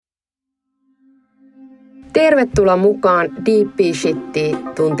Tervetuloa mukaan Deep Shittiä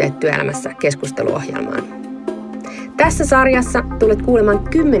tunteet työelämässä keskusteluohjelmaan. Tässä sarjassa tulet kuulemaan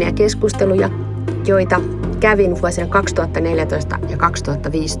 10 keskusteluja, joita kävin vuosina 2014 ja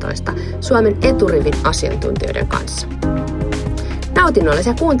 2015 Suomen eturivin asiantuntijoiden kanssa.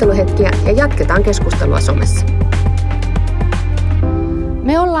 Nautinnollisia kuunteluhetkiä ja jatketaan keskustelua somessa.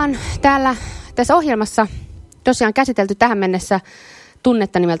 Me ollaan tässä ohjelmassa tosiaan käsitelty tähän mennessä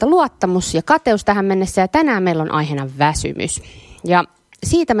tunnetta nimeltä luottamus ja kateus tähän mennessä, ja tänään meillä on aiheena väsymys. Ja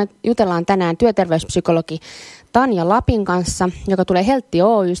siitä me jutellaan tänään työterveyspsykologi Tanja Lapin kanssa, joka tulee Heltti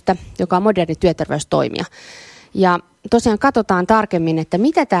Oy:stä, joka on moderni työterveystoimija. Ja tosiaan katsotaan tarkemmin, että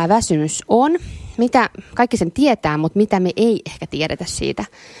mitä tämä väsymys on, mitä kaikki sen tietää, mutta mitä me ei ehkä tiedetä siitä.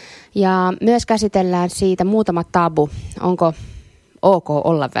 Ja myös käsitellään siitä muutama tabu, onko ok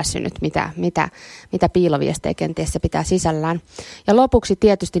olla väsynyt, mitä piiloviestejä kenties se pitää sisällään. Ja lopuksi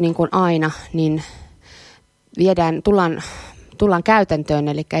tietysti niin kuin aina, niin tullaan käytäntöön,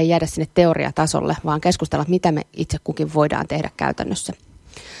 eli ei jäädä sinne teoriatasolle, vaan keskustella, mitä me itse kukin voidaan tehdä käytännössä.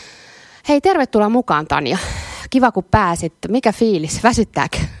 Hei, tervetuloa mukaan, Tanja. Kiva, kun pääsit. Mikä fiilis?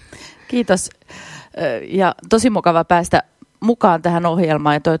 Väsyttääkö? Kiitos. Ja tosi mukava päästä mukaan tähän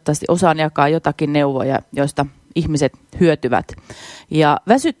ohjelmaan, ja toivottavasti osaan jakaa jotakin neuvoja, joista ihmiset hyötyvät. Ja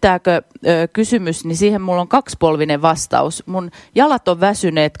väsyttääkö kysymys, niin siihen mulla on kaksipolvinen vastaus. Mun jalat on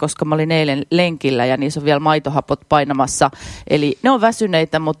väsyneet, koska mä olin eilen lenkillä ja niissä on vielä maitohapot painamassa. Eli ne on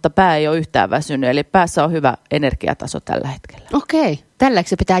väsyneitä, mutta pää ei ole yhtään väsynyt. Eli päässä on hyvä energiataso tällä hetkellä. Okei. Tälläkö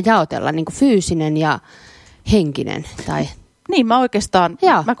se pitää jaotella, niin kuin fyysinen ja henkinen? Tai... Niin, mä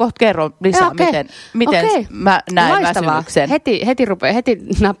kohta kerron lisää, miten mä näen väsymyksen. Heti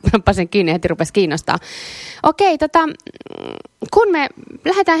nappasin kiinni ja heti rupesi kiinnostaa. Okei, kun me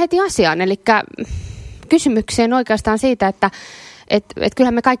lähdetään heti asiaan, eli kysymykseen oikeastaan siitä, että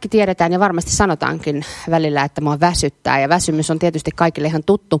kyllähän me kaikki tiedetään ja varmasti sanotaankin välillä, että mua väsyttää. Ja väsymys on tietysti kaikille ihan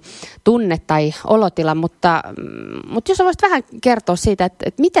tuttu tunne tai olotila, mutta jos voisit vähän kertoa siitä,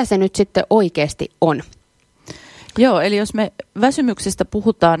 että mitä se nyt sitten oikeasti on. Joo, eli jos me väsymyksestä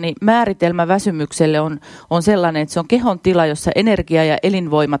puhutaan, niin määritelmä väsymykselle on sellainen, että se on kehon tila, jossa energia ja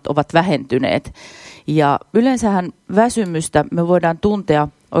elinvoimat ovat vähentyneet. Ja yleensähän väsymystä me voidaan tuntea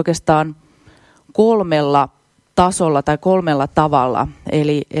oikeastaan 3 tasolla tai 3 tavalla.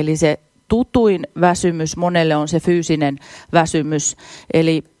 Eli se tutuin väsymys monelle on se fyysinen väsymys,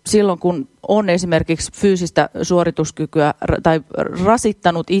 eli silloin kun on esimerkiksi fyysistä suorituskykyä tai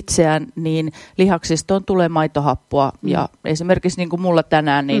rasittanut itseään, niin lihaksistoon tulee maitohappoa ja esimerkiksi niin kuin mulla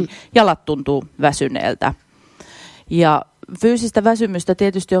tänään, niin jalat tuntuu väsyneeltä. Ja fyysistä väsymystä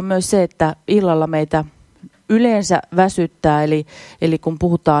tietysti on myös se, että illalla meitä yleensä väsyttää, eli kun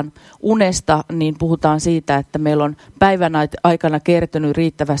puhutaan unesta, niin puhutaan siitä, että meillä on päivän aikana kertynyt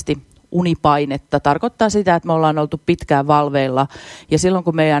riittävästi unipainetta. Tarkoittaa sitä, että me ollaan oltu pitkään valveilla, ja silloin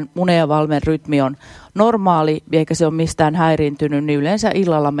kun meidän unen ja valven rytmi on normaali eikä se ole mistään häiriintynyt, niin yleensä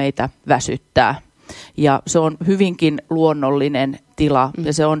illalla meitä väsyttää. Ja se on hyvinkin luonnollinen tila,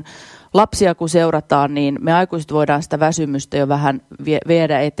 ja se on lapsia kun seurataan, niin me aikuiset voidaan sitä väsymystä jo vähän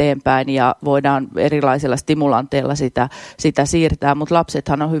viedä eteenpäin ja voidaan erilaisilla stimulanteilla sitä siirtää, mutta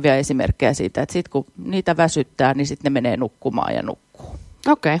lapsethan on hyviä esimerkkejä siitä, että sitten kun niitä väsyttää, niin sitten ne menee nukkumaan ja nukkuu.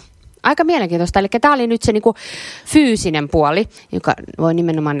 Okei. Aika mielenkiintoista. Eli tämä oli nyt se niinku fyysinen puoli, joka voi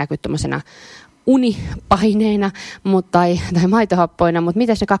nimenomaan näkyä tuommoisena unipaineina tai maitohappoina, mutta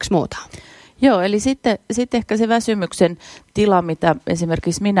mitäs ne 2 muuta? Joo, eli sitten ehkä se väsymyksen tila, mitä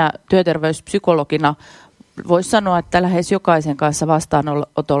esimerkiksi minä työterveyspsykologina voisi sanoa, että lähes jokaisen kanssa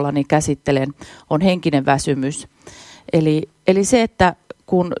vastaanotollani käsittelen, on henkinen väsymys. Eli se, että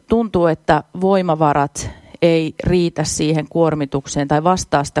kun tuntuu, että voimavarat ei riitä siihen kuormitukseen tai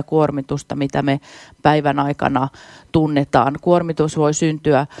vastaa sitä kuormitusta, mitä me päivän aikana tunnetaan. Kuormitus voi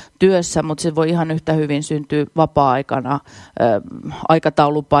syntyä työssä, mutta se voi ihan yhtä hyvin syntyä vapaa-aikana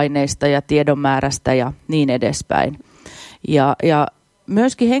aikataulupaineista ja tiedonmäärästä ja niin edespäin. Ja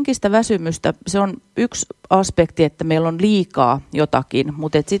myöskin henkistä väsymystä, se on yksi aspekti, että meillä on liikaa jotakin,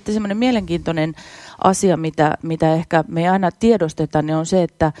 mutta sitten semmoinen mielenkiintoinen asia, mitä ehkä me ei aina tiedosteta, niin on se,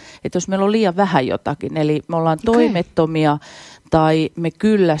 että jos meillä on liian vähän jotakin, eli me ollaan toimettomia tai me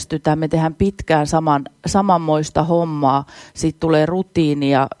kyllästytään, me tehdään pitkään samanmoista hommaa, siitä tulee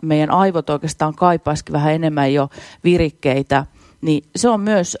rutiini ja meidän aivot oikeastaan kaipaisikin vähän enemmän jo virikkeitä, niin se on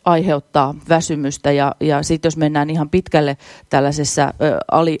myös aiheuttaa väsymystä ja sitten jos mennään ihan pitkälle tällaisessa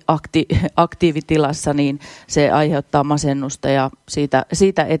aliaktiivitilassa, niin se aiheuttaa masennusta ja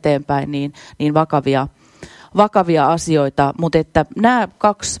siitä eteenpäin niin vakavia asioita. Mutta että nämä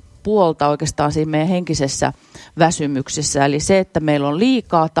 2 puolta oikeastaan siinä meidän henkisessä väsymyksessä. Eli se, että meillä on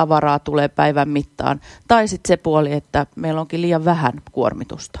liikaa tavaraa tulee päivän mittaan, tai sitten se puoli, että meillä onkin liian vähän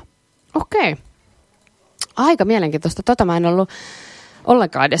kuormitusta. Okei. Aika mielenkiintoista. Mä en ollut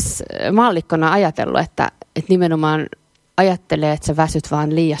ollenkaan edes maallikkona ajatellut, että nimenomaan ajattelee, että sä väsyt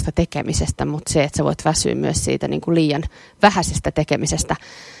vaan liiasta tekemisestä, mutta se, että sä voit väsyä myös siitä niin kuin liian vähäisestä tekemisestä.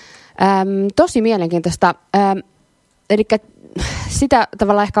 Tosi mielenkiintoista. Eli sitä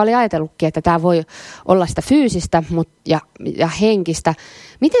tavallaan ehkä oli ajatellutkin, että tämä voi olla sitä fyysistä ja henkistä.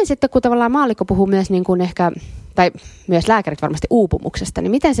 Miten sitten, kun tavallaan maallikko puhuu myös niin kuin ehkä, tai myös lääkärit varmasti uupumuksesta,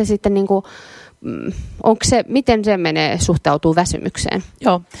 niin miten se sitten niin kuin, miten se suhtautuu väsymykseen?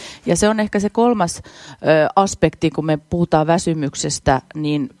 Joo, ja se on ehkä se kolmas aspekti, kun me puhutaan väsymyksestä,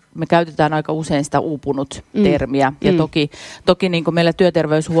 niin me käytetään aika usein sitä uupunut-termiä. Ja toki niin kuin meillä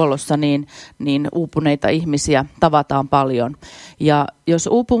työterveyshuollossa, niin uupuneita ihmisiä tavataan paljon. Ja jos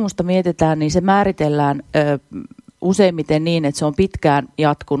uupumusta mietitään, niin se määritellään useimmiten niin, että se on pitkään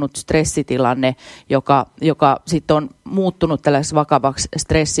jatkunut stressitilanne, joka sitten on muuttunut tällaiseksi vakavaksi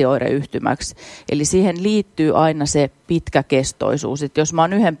stressioireyhtymäksi. Eli siihen liittyy aina se pitkäkestoisuus. Että jos mä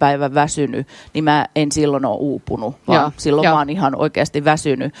oon 1 päivän väsynyt, niin mä en silloin ole uupunut, vaan silloin mä oon ihan oikeasti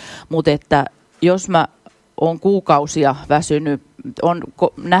väsynyt. Mutta että jos mä oon kuukausia väsynyt, on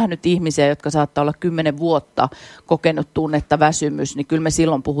nähnyt ihmisiä, jotka saattaa olla 10 vuotta kokenut tunnetta väsymys, niin kyllä me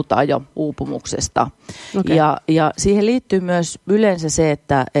silloin puhutaan jo uupumuksesta. Okay. Ja siihen liittyy myös yleensä se,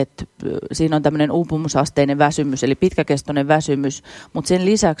 että siinä on tämmöinen uupumusasteinen väsymys, eli pitkäkestoinen väsymys, mutta sen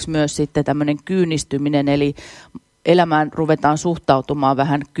lisäksi myös sitten tämmöinen kyynistyminen, eli elämään ruvetaan suhtautumaan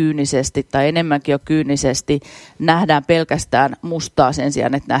vähän kyynisesti tai enemmänkin jo kyynisesti. Nähdään pelkästään mustaa sen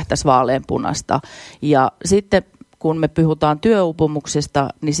sijaan, että nähtäisiin vaaleanpunasta. Ja sitten kun me puhutaan työuupumuksesta,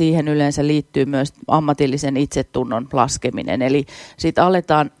 niin siihen yleensä liittyy myös ammatillisen itsetunnon laskeminen. Eli sitten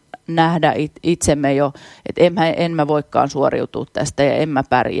aletaan nähdä itsemme jo, että en mä voikaan suoriutua tästä ja en mä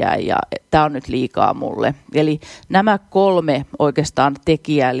pärjää ja tämä on nyt liikaa mulle. Eli nämä 3 oikeastaan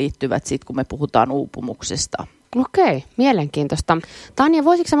tekijää liittyvät sitten, kun me puhutaan uupumuksesta. Okei, mielenkiintoista. Tanja,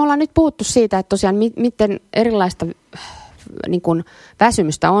 voisitko me ollaan nyt puhuttu siitä, että tosiaan miten erilaista niin kuin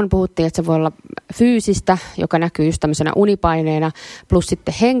väsymystä on. Puhuttiin, että se voi olla fyysistä, joka näkyy just tämmöisenä unipaineena, plus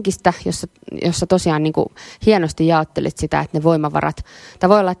sitten henkistä, jossa tosiaan niin kuin hienosti jaottelit sitä, että ne voimavarat, tai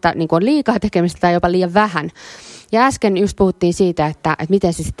voi olla, että niin kuin on liikaa tekemistä tai jopa liian vähän. Ja äsken just puhuttiin siitä, että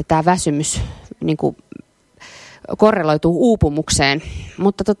miten se sitten tämä väsymys niin kuin korreloituu uupumukseen.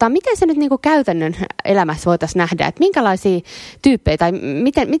 Mutta miten se nyt niin kuin käytännön elämässä voitaisiin nähdä, että minkälaisia tyyppejä tai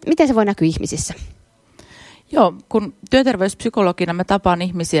miten se voi näkyä ihmisissä? Joo, kun työterveyspsykologina mä tapaan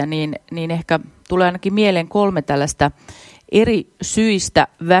ihmisiä, niin ehkä tulee ainakin mieleen 3 tällaista eri syistä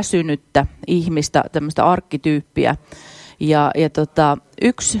väsynyttä ihmistä, tämmöistä arkkityyppiä. Ja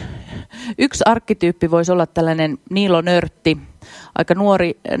yksi arkkityyppi voisi olla tällainen niilonörtti, aika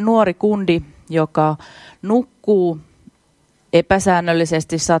nuori kundi, joka nukkuu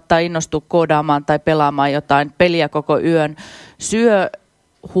epäsäännöllisesti, saattaa innostua koodaamaan tai pelaamaan jotain peliä koko yön, syö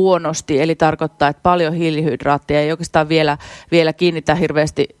huonosti, eli tarkoittaa, että paljon hiilihydraatteja, ei oikeastaan vielä kiinnitä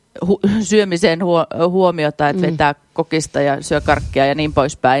hirveästi syömiseen huomiota, että vetää kokista ja syö karkkia ja niin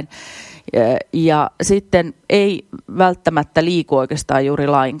poispäin. Ja sitten ei välttämättä liiku oikeastaan juuri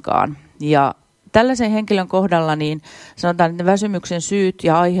lainkaan. Ja tällaisen henkilön kohdalla niin sanotaan, että ne väsymyksen syyt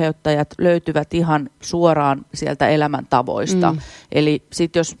ja aiheuttajat löytyvät ihan suoraan sieltä elämäntavoista. Eli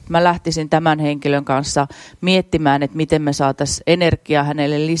sitten jos mä lähtisin tämän henkilön kanssa miettimään, että miten me saataisiin energiaa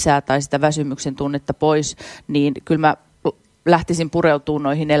hänelle lisää tai sitä väsymyksen tunnetta pois, niin kyllä mä lähtisin pureutumaan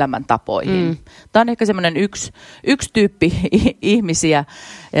noihin elämäntapoihin. Tämä on ehkä semmoinen yksi tyyppi ihmisiä.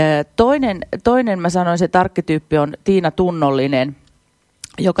 Toinen mä sanoisin, että arkkityyppi on Tiina Tunnollinen,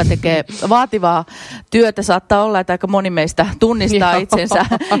 joka tekee vaativaa työtä. Saattaa olla, että aika moni meistä tunnistaa itsensä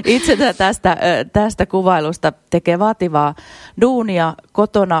tästä kuvailusta. Tekee vaativaa duunia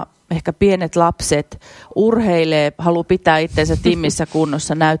kotona, ehkä pienet lapset, urheilee, haluaa pitää itsensä timmissä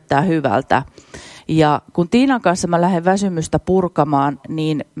kunnossa, näyttää hyvältä. Ja kun Tiinan kanssa mä lähden väsymystä purkamaan,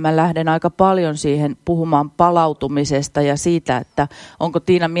 niin mä lähden aika paljon siihen puhumaan palautumisesta ja siitä, että onko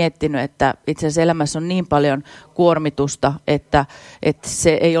Tiina miettinyt, että itse asiassa elämässä on niin paljon kuormitusta, että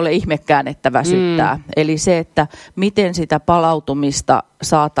se ei ole ihmekään, että väsyttää. Eli se, että miten sitä palautumista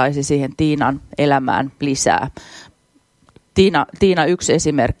saataisiin siihen Tiinan elämään lisää. Tiina yksi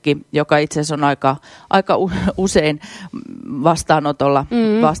esimerkki, joka itse asiassa on aika usein vastaanotolla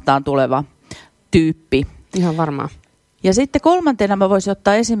vastaan tuleva tyyppi. Ihan varmaan. Ja sitten 3. mä voisin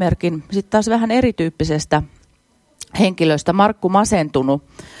ottaa esimerkin sitten taas vähän erityyppisestä henkilöstä, Markku Masentunut,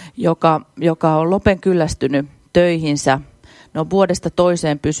 joka on lopen kyllästynyt töihinsä, ne on vuodesta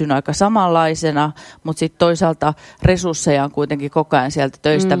toiseen pysynyt aika samanlaisena, mutta sitten toisaalta resursseja on kuitenkin koko ajan sieltä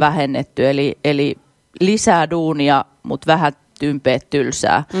töistä vähennetty, eli lisää duunia, mutta vähän tympeet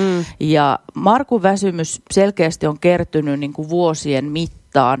tylsää. Ja Markun väsymys selkeästi on kertynyt niin kuin vuosien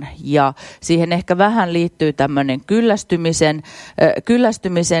mittaan, ja siihen ehkä vähän liittyy tämmöinen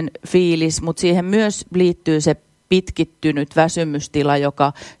kyllästymisen fiilis, mutta siihen myös liittyy se pitkittynyt väsymystila,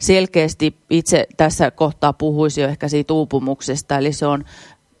 joka selkeästi itse tässä kohtaa puhuisi jo ehkä siitä uupumuksesta, eli se on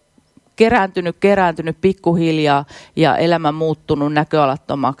kerääntynyt pikkuhiljaa ja elämä muuttunut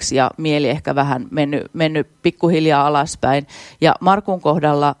näköalattomaksi ja mieli ehkä vähän mennyt pikkuhiljaa alaspäin. Ja Markun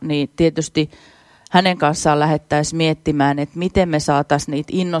kohdalla niin tietysti hänen kanssaan lähdettäisiin miettimään, että miten me saataisiin niitä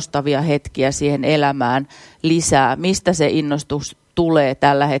innostavia hetkiä siihen elämään lisää, mistä se innostus tulee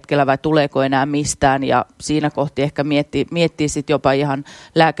tällä hetkellä vai tuleeko enää mistään, ja siinä kohti ehkä miettii sitten jopa ihan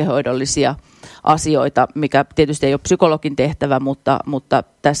lääkehoidollisia asioita, mikä tietysti ei ole psykologin tehtävä, mutta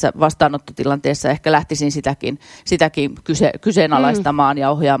tässä vastaanottotilanteessa ehkä lähtisin sitäkin kyseenalaistamaan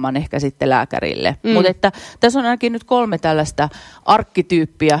ja ohjaamaan ehkä sitten lääkärille. Mutta että tässä on ainakin nyt 3 tällaista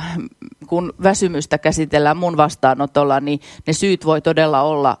arkkityyppiä, kun väsymystä käsitellään mun vastaanotolla, niin ne syyt voi todella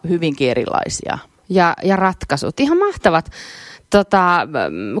olla hyvinkin erilaisia. Ja ratkaisut. Ihan mahtavat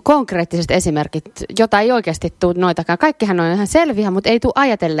konkreettiset esimerkit, jota ei oikeasti tule noitakaan. Kaikkihan on ihan selviä, mutta ei tule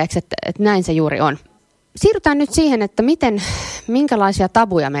ajatelleeksi, että näin se juuri on. Siirrytään nyt siihen, että minkälaisia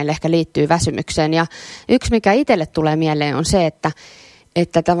tabuja meille ehkä liittyy väsymykseen. Ja yksi, mikä itselle tulee mieleen, on se,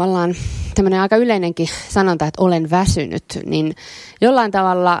 että tavallaan tämmöinen aika yleinenkin sanonta, että olen väsynyt, niin jollain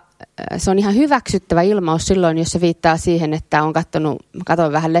tavalla se on ihan hyväksyttävä ilmaus silloin, jos se viittaa siihen, että on katsonut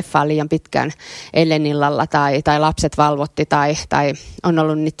vähän leffaa liian pitkään eilen illalla tai lapset valvotti tai on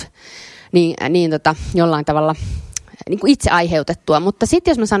ollut nyt jollain tavalla niin kuin itse aiheutettua. Mutta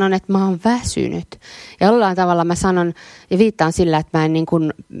sitten jos mä sanon, että mä oon väsynyt ja jollain tavalla mä sanon ja viittaan sillä, että mä en niin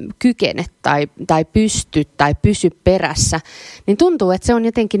kuin kykene tai pysty tai pysy perässä, niin tuntuu, että se on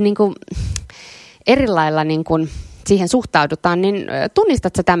jotenkin niin kuin eri lailla niin kuin siihen suhtaudutaan, niin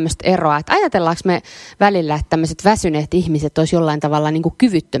tunnistatko sä tämmöistä eroa, että ajatellaanko me välillä, että tämmöiset väsyneet ihmiset olisi jollain tavalla niin kuin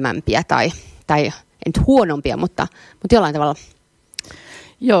kyvyttömämpiä tai ei nyt huonompia, mutta jollain tavalla?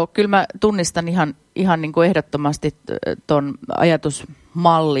 Joo, kyllä mä tunnistan ihan niin kuin ehdottomasti ton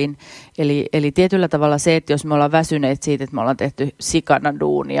ajatusmallin. Eli tietyllä tavalla se, että jos me ollaan väsyneet siitä, että me ollaan tehty sikana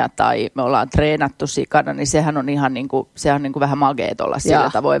duunia tai me ollaan treenattu sikana, niin sehän on ihan niin kuin vähän mageet olla sillä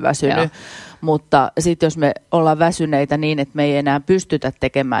tavoin väsynyt. Mutta sitten jos me ollaan väsyneitä niin, että me ei enää pystytä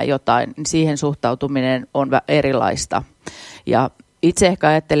tekemään jotain, niin siihen suhtautuminen on erilaista. Ja itse ehkä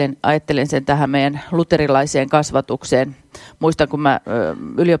ajattelen sen tähän meidän luterilaiseen kasvatukseen. Muistan, kun mä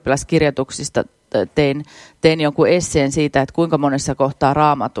ylioppilaskirjoituksista tein jonkun esseen siitä, että kuinka monessa kohtaa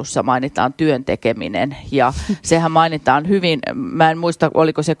Raamatussa mainitaan työn tekeminen. Ja sehän mainitaan hyvin, mä en muista,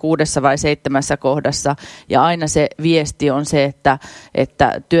 oliko se 6 vai 7 kohdassa. Ja aina se viesti on se,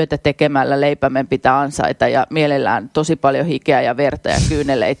 että työtä tekemällä leipämme pitää ansaita ja mielellään tosi paljon hikeä ja verta ja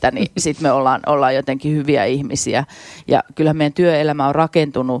kyyneleitä, niin sitten me ollaan jotenkin hyviä ihmisiä. Ja kyllä meidän työelämä on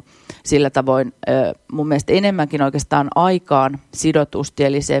rakentunut sillä tavoin mun mielestä enemmänkin oikeastaan aikaan sidotusti,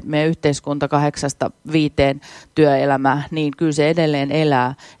 eli se meidän yhteiskunta 8-5 työelämä, niin kyllä se edelleen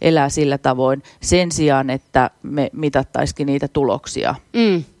elää sillä tavoin sen sijaan, että me mitattaisikin niitä tuloksia.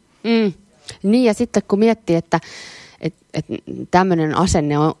 Niin ja sitten kun miettii, että tämmöinen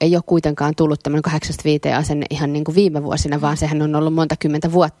asenne ei ole kuitenkaan tullut tämmöinen 8-5 asenne ihan niin kuin viime vuosina, vaan sehän on ollut monta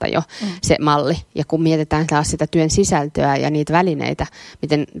kymmentä vuotta jo se malli. Ja kun mietitään taas sitä työn sisältöä ja niitä välineitä,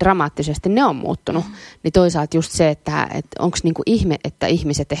 miten dramaattisesti ne on muuttunut, niin toisaalta just se, että onko niin kuin ihme, että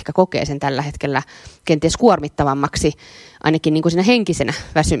ihmiset ehkä kokee sen tällä hetkellä kenties kuormittavammaksi, ainakin niin kuin siinä henkisenä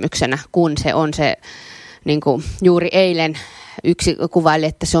väsymyksenä, kun se on se niin kuin juuri eilen yksi kuvaili,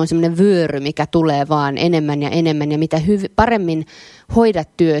 että se on semmoinen vyöry, mikä tulee vaan enemmän ja mitä paremmin hoidat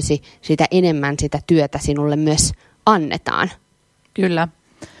työsi, sitä enemmän sitä työtä sinulle myös annetaan. Kyllä.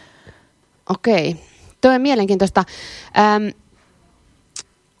 Okei. Tuo on mielenkiintoista.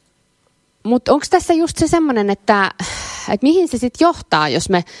 Mutta onko tässä just se semmoinen, että mihin se sitten johtaa, jos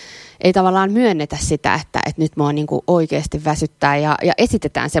me ei tavallaan myönnetä sitä, että nyt mua niinku oikeasti väsyttää ja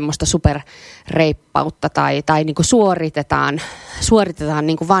esitetään semmoista superreippautta tai niinku suoritetaan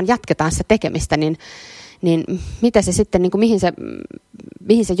niinku vaan jatketaan sitä tekemistä, niin mitä se sitten, niinku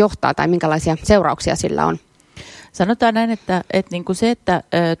mihin se johtaa tai minkälaisia seurauksia sillä on? Sanotaan näin, että niinku se, että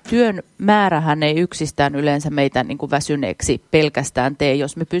työn määrähän ei yksistään yleensä meitä niinku väsyneeksi pelkästään tee,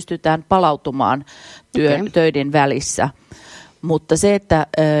 jos me pystytään palautumaan töiden välissä. Mutta se, että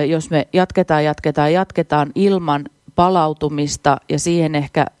jos me jatketaan ilman palautumista ja siihen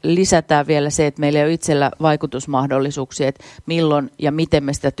ehkä lisätään vielä se, että meillä ei ole itsellä vaikutusmahdollisuuksia, että milloin ja miten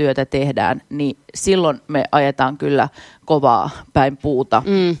me sitä työtä tehdään, niin silloin me ajetaan kyllä kovaa päin puuta.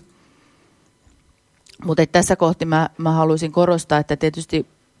 Mutta tässä kohti mä haluaisin korostaa, että tietysti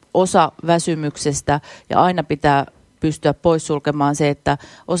osa väsymyksestä ja aina pitää pystyä poissulkemaan se, että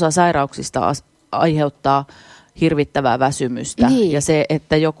osa sairauksista aiheuttaa hirvittävää väsymystä. Niin. Ja se,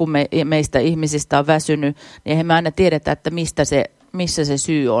 että joku meistä ihmisistä on väsynyt, niin eihän me aina tiedetä, että missä se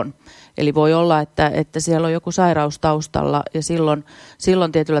syy on. Eli voi olla, että siellä on joku sairaus taustalla ja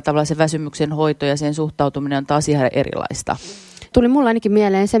silloin tietyllä tavalla se väsymyksen hoito ja sen suhtautuminen on taas ihan erilaista. Tuli mulla ainakin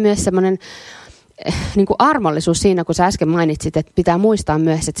mieleen se myös semmoinen niin kuin armollisuus siinä, kun sä äsken mainitsit, että pitää muistaa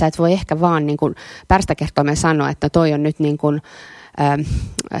myös, että sä et voi ehkä vaan niin kuin pärstäkertoimeen sanoa, että toi on nyt niin kuin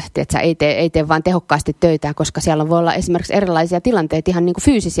tiedätkö, ei tee vaan tehokkaasti töitä, koska siellä voi olla esimerkiksi erilaisia tilanteita, ihan niin kuin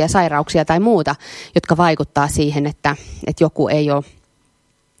fyysisiä sairauksia tai muuta, jotka vaikuttaa siihen, että joku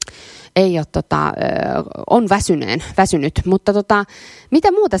on väsynyt. Mutta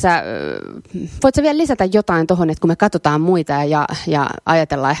mitä muuta voit sä vielä lisätä jotain tuohon, että kun me katsotaan muita ja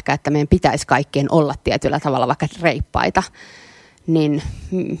ajatellaan ehkä, että meidän pitäisi kaikkien olla tietyllä tavalla vaikka reippaita, niin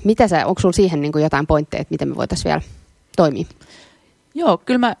onko sulla siihen niin kuin jotain pointteja, että miten me voitaisiin vielä toimia? Joo,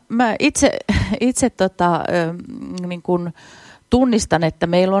 kyllä mä itse niin kuin tunnistan, että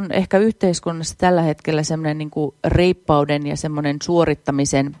meillä on ehkä yhteiskunnassa tällä hetkellä semmoinen niin kuin reippauden ja semmoinen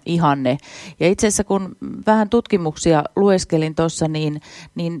suorittamisen ihanne. Ja itse asiassa kun vähän tutkimuksia lueskelin tuossa,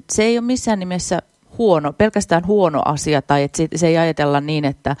 niin se ei ole missään nimessä pelkästään huono asia, tai että se ei ajatella niin,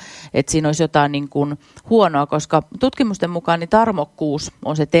 että siinä olisi jotain niin kuin huonoa, koska tutkimusten mukaan niin tarmokkuus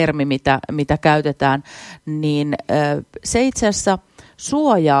on se termi, mitä käytetään, niin se itse asiassa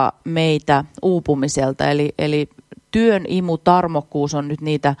suojaa meitä uupumiselta, eli työn imu, tarmokkuus on nyt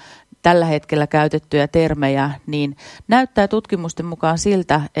niitä tällä hetkellä käytettyjä termejä, niin näyttää tutkimusten mukaan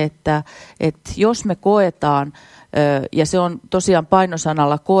siltä, että jos me koetaan, ja se on tosiaan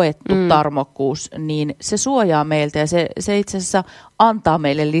painosanalla koettu tarmokkuus, niin se suojaa meiltä ja se itse asiassa antaa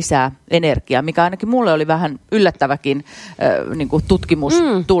meille lisää energiaa, mikä ainakin mulle oli vähän yllättäväkin niin kuin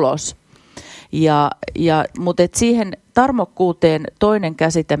tutkimustulos. Mutta siihen tarmokkuuteen toinen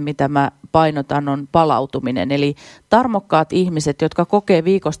käsite, mitä mä painotan, on palautuminen. Eli tarmokkaat ihmiset, jotka kokee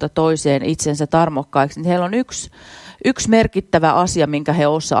viikosta toiseen itsensä tarmokkaiksi, niin heillä on yksi merkittävä asia, minkä he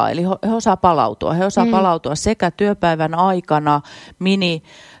osaa. Eli he osaa palautua. He osaa palautua sekä työpäivän aikana,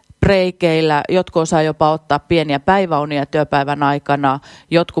 breikeillä, jotkut osaa jopa ottaa pieniä päiväunia työpäivän aikana,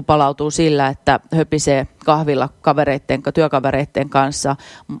 jotkut palautuu sillä, että höpisee kahvilla työkavereiden kanssa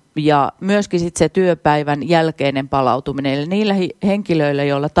ja myöskin sitten se työpäivän jälkeinen palautuminen. Eli niillä henkilöillä,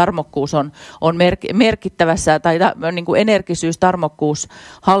 joilla tarmokkuus on merkittävässä tai niin kuin energisyys, tarmokkuus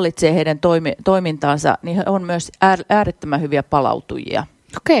hallitsee heidän toimintaansa, niin he on myös äärettömän hyviä palautujia.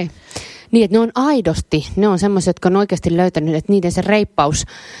 Okei. Niin, että ne on semmoiset, jotka on oikeasti löytänyt, että niiden se reippaus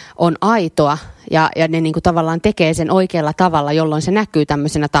on aitoa ja ne niin kuin tavallaan tekee sen oikealla tavalla, jolloin se näkyy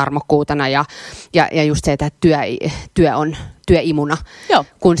tämmöisenä tarmokkuutena ja just se, että työ on työimuna. Joo.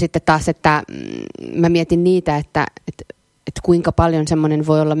 Kun sitten taas, että mä mietin niitä, että kuinka paljon semmoinen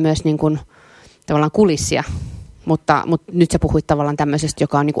voi olla myös niin kuin tavallaan kulissia. Mutta nyt sä puhuit tavallaan tämmöisestä,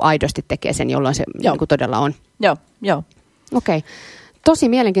 joka on niin kuin aidosti tekee sen, jolloin se niin kuin todella on. Joo. Okei. Tosi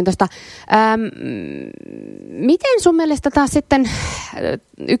mielenkiintoista. Miten sun mielestä taas sitten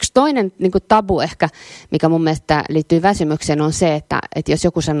yksi toinen niin kuin tabu ehkä, mikä mun mielestä liittyy väsymykseen, on se, että jos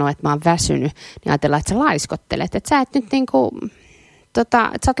joku sanoo, että mä oon väsynyt, niin ajatellaan, että sä laiskottelet. Että sä et nyt niin kuin,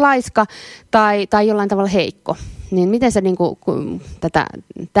 että sä oot laiska tai jollain tavalla heikko. Niin miten sä niin kuin,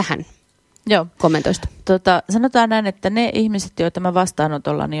 tähän kommentoisit? Sanotaan näin, että ne ihmiset, joita mä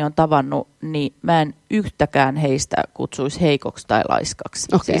vastaanotollani on tavannut, niin mä en yhtäkään heistä kutsuisi heikoksi tai laiskaksi.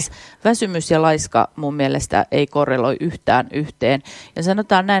 Okay. Siis väsymys ja laiska mun mielestä ei korreloi yhtään yhteen. Ja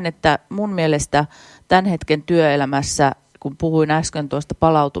sanotaan näin, että mun mielestä tämän hetken työelämässä, kun puhuin äsken tuosta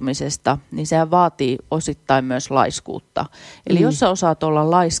palautumisesta, niin sehän vaatii osittain myös laiskuutta. Eli jos sä osaat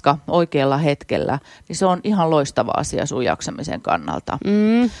olla laiska oikealla hetkellä, niin se on ihan loistava asia sun jaksamisen kannalta.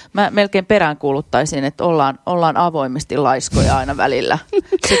 Mä melkein peräänkuuluttaisin, että ollaan avoimesti laiskoja aina välillä.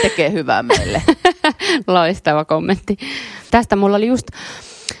 Se tekee hyvää meille. Loistava kommentti. Tästä mulla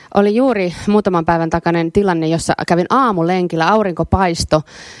oli juuri muutaman päivän takainen tilanne, jossa kävin aamulenkillä, aurinko paisto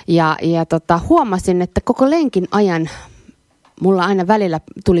ja huomasin, että koko lenkin ajan mulla aina välillä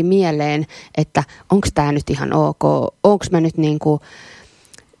tuli mieleen, että onko tämä nyt ihan ok, onko mä nyt niinku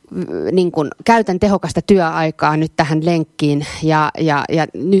niin kun käytän tehokasta työaikaa nyt tähän lenkkiin ja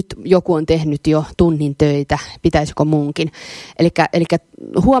nyt joku on tehnyt jo tunnin töitä, pitäisikö munkin. Eli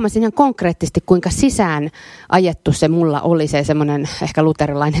huomasin ihan konkreettisesti, kuinka sisään ajettu se mulla oli se semmoinen ehkä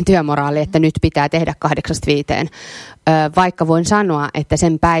luterilainen työmoraali, että nyt pitää tehdä 8-5. Vaikka voin sanoa, että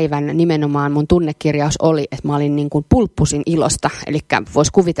sen päivän nimenomaan mun tunnekirjaus oli, että mä olin niin kuin pulppusin ilosta, eli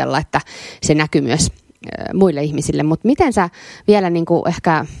voisi kuvitella, että se näkyy myös muille ihmisille. Mutta miten sä vielä niin kuin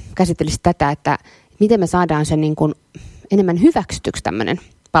ehkä käsittelisit tätä, että miten me saadaan sen niin kuin enemmän hyväksytyksi tämmöinen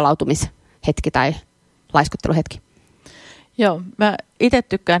palautumishetki tai laiskotteluhetki? Joo, mä itse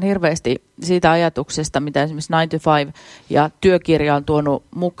tykkään hirveästi siitä ajatuksesta, mitä esimerkiksi 9 to 5 ja työkirja on tuonut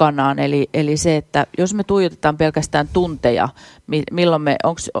mukanaan. Eli se, että jos me tuijotetaan pelkästään tunteja,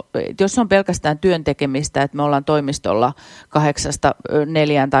 jos on pelkästään työn tekemistä, että me ollaan toimistolla 8-4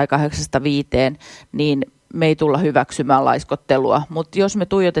 tai 8-5, niin me ei tulla hyväksymään laiskottelua. Mutta jos me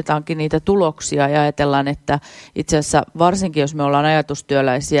tuijotetaankin niitä tuloksia ja ajatellaan, että itse asiassa varsinkin jos me ollaan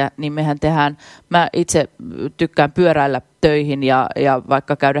ajatustyöläisiä, niin mehän mä itse tykkään pyöräillä töihin ja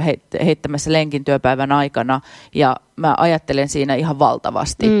vaikka käydä heittämässä lenkin työpäivän aikana ja mä ajattelen siinä ihan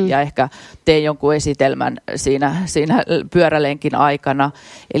valtavasti ja ehkä teen jonkun esitelmän siinä pyörälenkin aikana.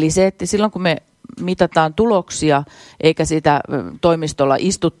 Eli se, että silloin kun me mitataan tuloksia eikä sitä toimistolla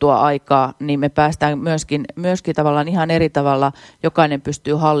istuttua aikaa, niin me päästään myöskin tavallaan ihan eri tavalla. Jokainen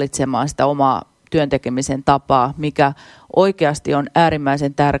pystyy hallitsemaan sitä omaa työntekemisen tapaa, mikä oikeasti on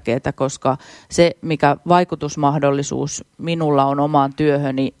äärimmäisen tärkeää, koska se, mikä vaikutusmahdollisuus minulla on omaan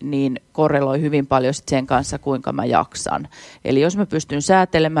työhöni, niin korreloi hyvin paljon sit sen kanssa, kuinka mä jaksan. Eli jos mä pystyn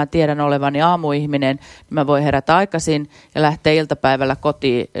säätelemään, tiedän olevani aamuihminen, niin mä voin herätä aikaisin ja lähteä iltapäivällä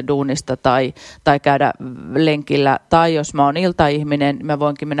kotiin duunista tai käydä lenkillä. Tai jos mä oon iltaihminen, niin mä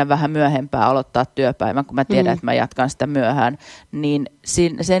voinkin mennä vähän myöhempään aloittaa työpäivän, kun mä tiedän, että mä jatkan sitä myöhään. Niin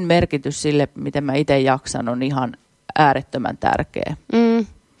sen merkitys sille, miten mä itse jaksan, on ihan äärettömän tärkeä.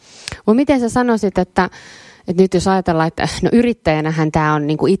 Miten sä sanoisit, että nyt jos ajatellaan, että yrittäjänähän tämä on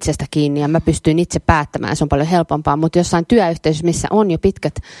niinku itsestä kiinni ja mä pystyn itse päättämään, se on paljon helpompaa, mutta jossain työyhteisössä, missä on jo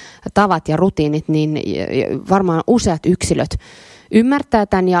pitkät tavat ja rutiinit, niin varmaan useat yksilöt ymmärtää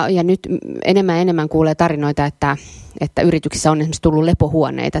tämän ja nyt enemmän kuulee tarinoita, että yrityksissä on esimerkiksi tullut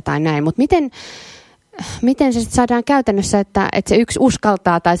lepohuoneita tai näin, mutta miten se sitten saadaan käytännössä, että se yksi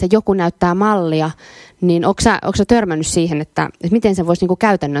uskaltaa tai se joku näyttää mallia, niin onko sä törmännyt siihen, että miten se voisi niinku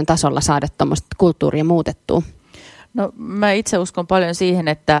käytännön tasolla saada tuommoista kulttuuria muutettua? No mä itse uskon paljon siihen,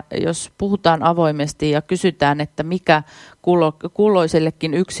 että jos puhutaan avoimesti ja kysytään, että mikä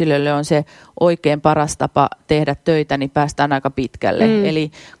kulloisellekin yksilölle on se oikein paras tapa tehdä töitä, niin päästään aika pitkälle.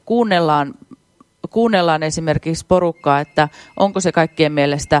 Eli kuunnellaan esimerkiksi porukkaa, että onko se kaikkien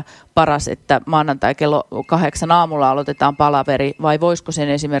mielestä paras, että maanantai kello 8 aamulla aloitetaan palaveri, vai voisiko sen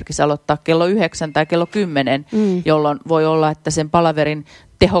esimerkiksi aloittaa kello 9 tai kello 10, jolloin voi olla, että sen palaverin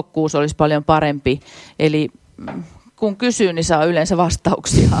tehokkuus olisi paljon parempi. Eli kun kysyy, niin saa yleensä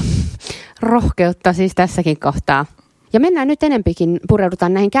vastauksia. Rohkeutta siis tässäkin kohtaa. Ja mennään nyt enempikin,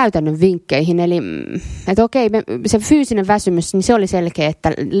 pureudutaan näihin käytännön vinkkeihin. Eli että okei, se fyysinen väsymys, niin se oli selkeä,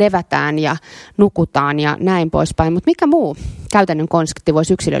 että levätään ja nukutaan ja näin poispäin. Mutta mikä muu käytännön konsepti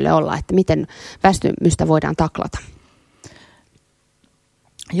voisi yksilölle olla, että miten väsymystä voidaan taklata?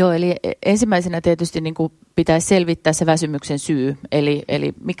 Joo, eli ensimmäisenä tietysti niin kuin pitäisi selvittää se väsymyksen syy,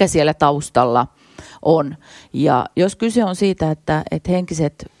 eli mikä siellä taustalla on. Ja jos kyse on siitä, että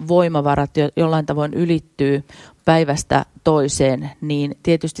henkiset voimavarat jollain tavoin ylittyy päivästä toiseen, niin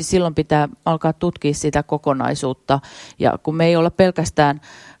tietysti silloin pitää alkaa tutkia sitä kokonaisuutta. Ja kun me ei olla pelkästään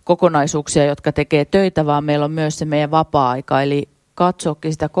kokonaisuuksia, jotka tekee töitä, vaan meillä on myös se meidän vapaa-aika, eli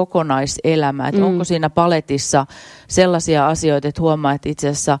katsoakin sitä kokonaiselämää, että onko siinä paletissa sellaisia asioita, että huomaa, että itse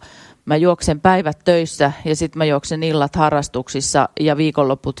asiassa mä juoksen päivät töissä ja sitten mä juoksen illat harrastuksissa ja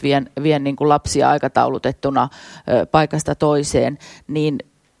viikonloput vien niin kuin lapsia aikataulutettuna paikasta toiseen, niin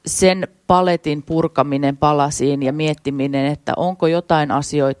sen paletin purkaminen palasiin ja miettiminen, että onko jotain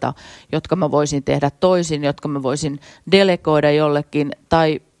asioita, jotka mä voisin tehdä toisin, jotka mä voisin delegoida jollekin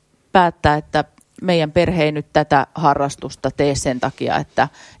tai päättää, että meidän perhe ei nyt tätä harrastusta tee sen takia, että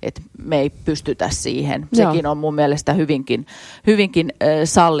me ei pystytä siihen. Joo. Sekin on mun mielestä hyvinkin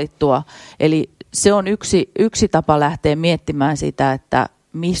sallittua. Eli se on yksi tapa lähteä miettimään sitä, että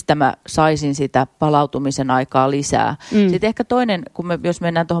mistä mä saisin sitä palautumisen aikaa lisää. Sitten ehkä toinen, jos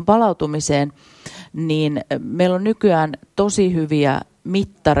mennään tuohon palautumiseen, niin meillä on nykyään tosi hyviä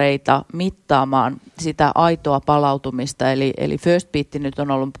mittareita mittaamaan sitä aitoa palautumista. Eli First Beat nyt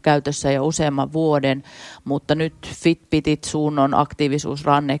on ollut käytössä jo useamman vuoden, mutta nyt Fitbitit, Suunnon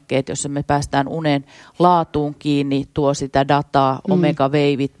aktiivisuusrannekkeet, jossa me päästään unen laatuun kiinni, tuo sitä dataa,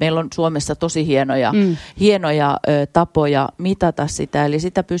 Omega-veivit. Meillä on Suomessa tosi hienoja tapoja mitata sitä, eli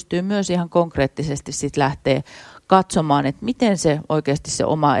sitä pystyy myös ihan konkreettisesti sit lähteä katsomaan, että miten se oikeasti se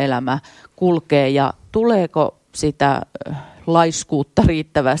oma elämä kulkee ja tuleeko sitä laiskuutta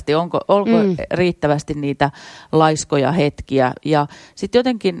riittävästi, onko riittävästi niitä laiskoja hetkiä ja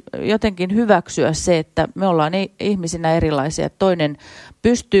sitten jotenkin hyväksyä se, että me ollaan ihmisinä erilaisia, että toinen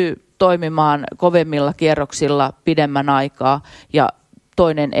pystyy toimimaan kovemmilla kierroksilla pidemmän aikaa ja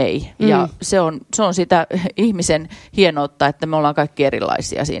toinen ei. Ja se on sitä ihmisen hienoutta, että me ollaan kaikki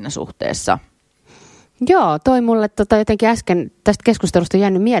erilaisia siinä suhteessa. Joo, toi mulle jotenkin äsken tästä keskustelusta on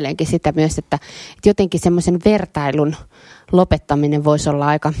jäänyt mieleenkin sitä myös, että jotenkin semmoisen vertailun lopettaminen voisi olla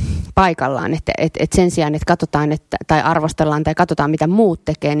aika paikallaan, että sen sijaan, että katsotaan tai arvostellaan tai katsotaan, mitä muut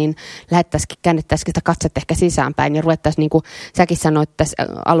tekee, niin käännettäisiin sitä katsetta ehkä sisäänpäin ja ruvettaisiin, niin kuin säkin sanoit tässä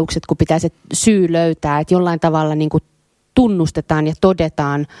aluksi, että kun pitää se syy löytää, että jollain tavalla niin kuin tunnustetaan ja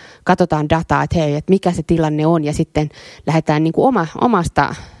todetaan, katsotaan dataa, että hei, että mikä se tilanne on ja sitten lähdetään niin kuin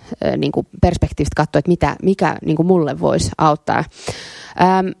omasta niin kuin perspektiivistä katsoa, että mikä niin kuin mulle voisi auttaa.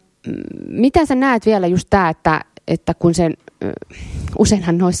 Miten sä näet vielä just tämä, että kun sen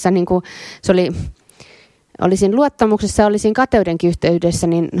useinhan noissa, niin kuin se oli siinä luottamuksessa, oli siinä kateudenkin yhteydessä,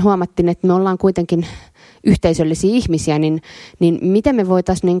 niin huomattiin, että me ollaan kuitenkin yhteisöllisiä ihmisiä, niin miten me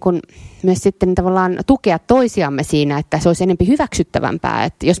voitaisiin niin kuin myös sitten tavallaan tukea toisiamme siinä, että se olisi enemmän hyväksyttävämpää.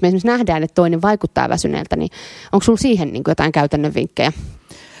 Että jos me esimerkiksi nähdään, että toinen vaikuttaa väsyneeltä, niin onko sulla siihen niin kuin jotain käytännön vinkkejä?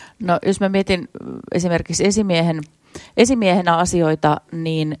 No jos mä mietin esimerkiksi esimiehenä asioita,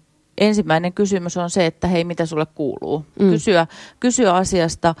 niin ensimmäinen kysymys on se, että hei, mitä sulle kuuluu? Kysyä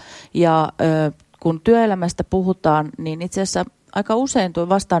asiasta ja kun työelämästä puhutaan, niin itse asiassa aika usein tuo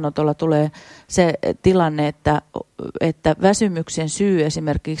vastaanotolla tulee se tilanne, että väsymyksen syy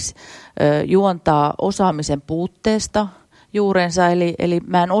esimerkiksi juontaa osaamisen puutteesta juurensa, eli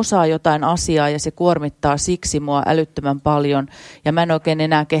mä en osaa jotain asiaa ja se kuormittaa siksi mua älyttömän paljon ja mä en oikein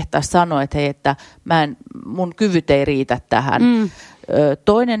enää kehtaa sanoa, että hei, että mun kyvyt ei riitä tähän.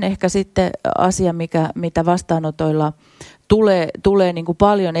 Toinen ehkä sitten asia, mitä vastaanotoilla tulee niin kuin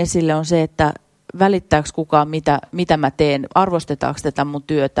paljon esille on se, että välittääkö kukaan mitä mä teen, arvostetaanko tätä mun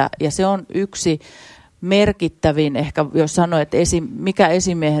työtä ja se on yksi merkittävin, ehkä jos sanoo, että mikä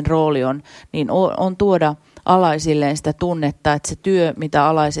esimiehen rooli on, niin on tuoda alaisilleen sitä tunnetta, että se työ, mitä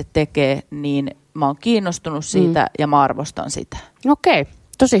alaiset tekee, niin mä oon kiinnostunut siitä ja mä arvostan sitä. Okei.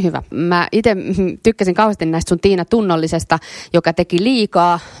 Tosi hyvä. Mä itse tykkäsin kauheasti näistä sun Tiina Tunnollisesta, joka teki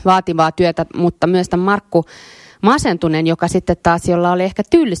liikaa vaativaa työtä, mutta myös tämän Markku Masentunen, joka sitten taas, jolla oli ehkä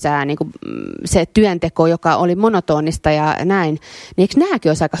tylsää niin kuin se työnteko, joka oli monotonista ja näin. Niin eikö nämäkin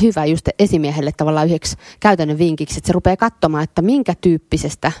olisi aika hyvä just esimiehelle tavallaan yhdeksi käytännön vinkiksi, että se rupeaa katsomaan, että minkä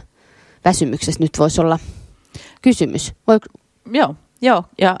tyyppisestä väsymyksestä nyt voisi olla kysymys. Joo,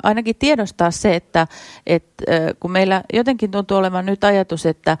 ja ainakin tiedostaa se, että kun meillä jotenkin tuntuu olevan nyt ajatus,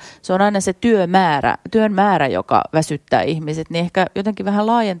 että se on aina se työn määrä, joka väsyttää ihmiset, niin ehkä jotenkin vähän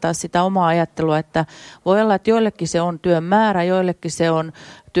laajentaa sitä omaa ajattelua, että voi olla, että joillekin se on työn määrä, joillekin se on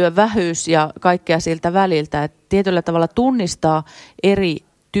työn vähyys ja kaikkea siltä väliltä, että tietyllä tavalla tunnistaa eri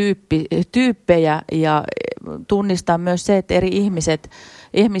tyyppejä ja tunnistaa myös se, että eri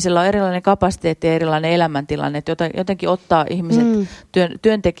ihmisillä on erilainen kapasiteetti ja erilainen elämäntilanne, että jotenkin ottaa ihmiset,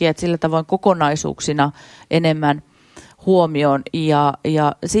 työntekijät sillä tavoin kokonaisuuksina enemmän huomioon.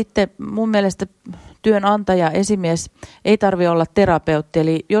 Ja sitten mun mielestä työnantaja, esimies ei tarvitse olla terapeutti,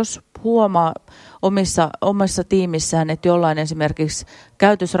 eli jos huomaa omassa tiimissään, että jollain esimerkiksi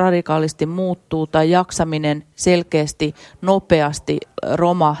käytös radikaalisti muuttuu tai jaksaminen selkeästi, nopeasti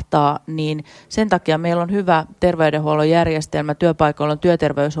romahtaa, niin sen takia meillä on hyvä terveydenhuollon järjestelmä, työpaikoilla on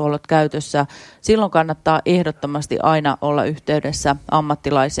työterveyshuollot käytössä. Silloin kannattaa ehdottomasti aina olla yhteydessä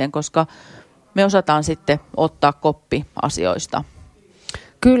ammattilaiseen, koska me osataan sitten ottaa koppi asioista.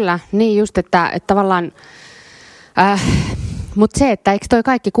 Kyllä, niin just, että tavallaan, mutta se, että eikö toi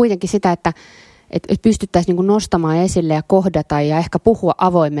kaikki kuitenkin sitä, että pystyttäisiin niinku nostamaan esille ja kohdata ja ehkä puhua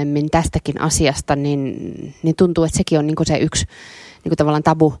avoimemmin tästäkin asiasta, niin tuntuu, että sekin on niinku se yksi niinku tavallaan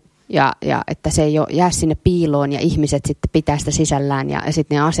tabu ja että se ei jää sinne piiloon ja ihmiset sitten pitää sitä sisällään ja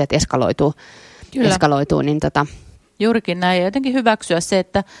sitten ne asiat eskaloituu niin Juurikin näin ja jotenkin hyväksyä se,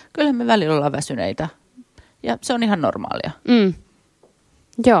 että kyllä me välillä ollaan väsyneitä ja se on ihan normaalia.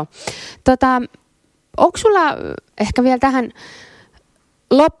 Joo. Onko sulla ehkä vielä tähän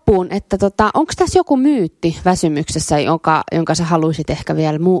loppuun, että onko tässä joku myytti väsymyksessä, jonka sä haluaisit ehkä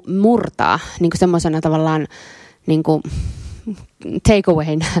vielä murtaa, niin kuin semmoisena tavallaan niin kuin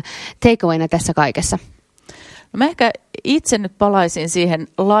takeawayna tässä kaikessa? No mä ehkä itse nyt palaisin siihen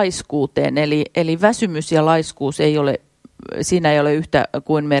laiskuuteen, eli väsymys ja laiskuus siinä ei ole yhtä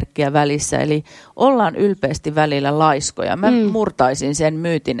kuin merkkiä välissä, eli ollaan ylpeästi välillä laiskoja. Mä murtaisin sen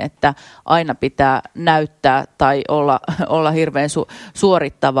myytin, että aina pitää näyttää tai olla hirveän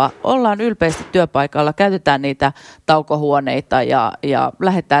suorittava. Ollaan ylpeästi työpaikalla, käytetään niitä taukohuoneita ja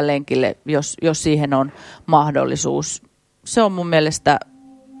lähdetään lenkille, jos siihen on mahdollisuus. Se on mun mielestä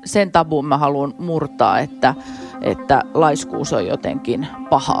sen tabun mä haluan murtaa, että laiskuus on jotenkin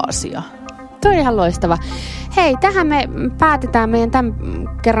paha asia. Toi on ihan loistava. Hei, tähän me päätetään meidän tämän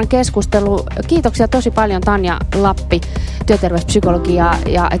kerran keskustelu. Kiitoksia tosi paljon Tanja Lappi, työterveyspsykologi,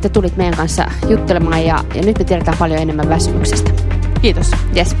 ja että tulit meidän kanssa juttelemaan. Ja nyt me tiedetään paljon enemmän väsymyksestä. Kiitos.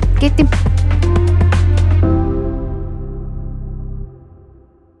 Yes, kiitti.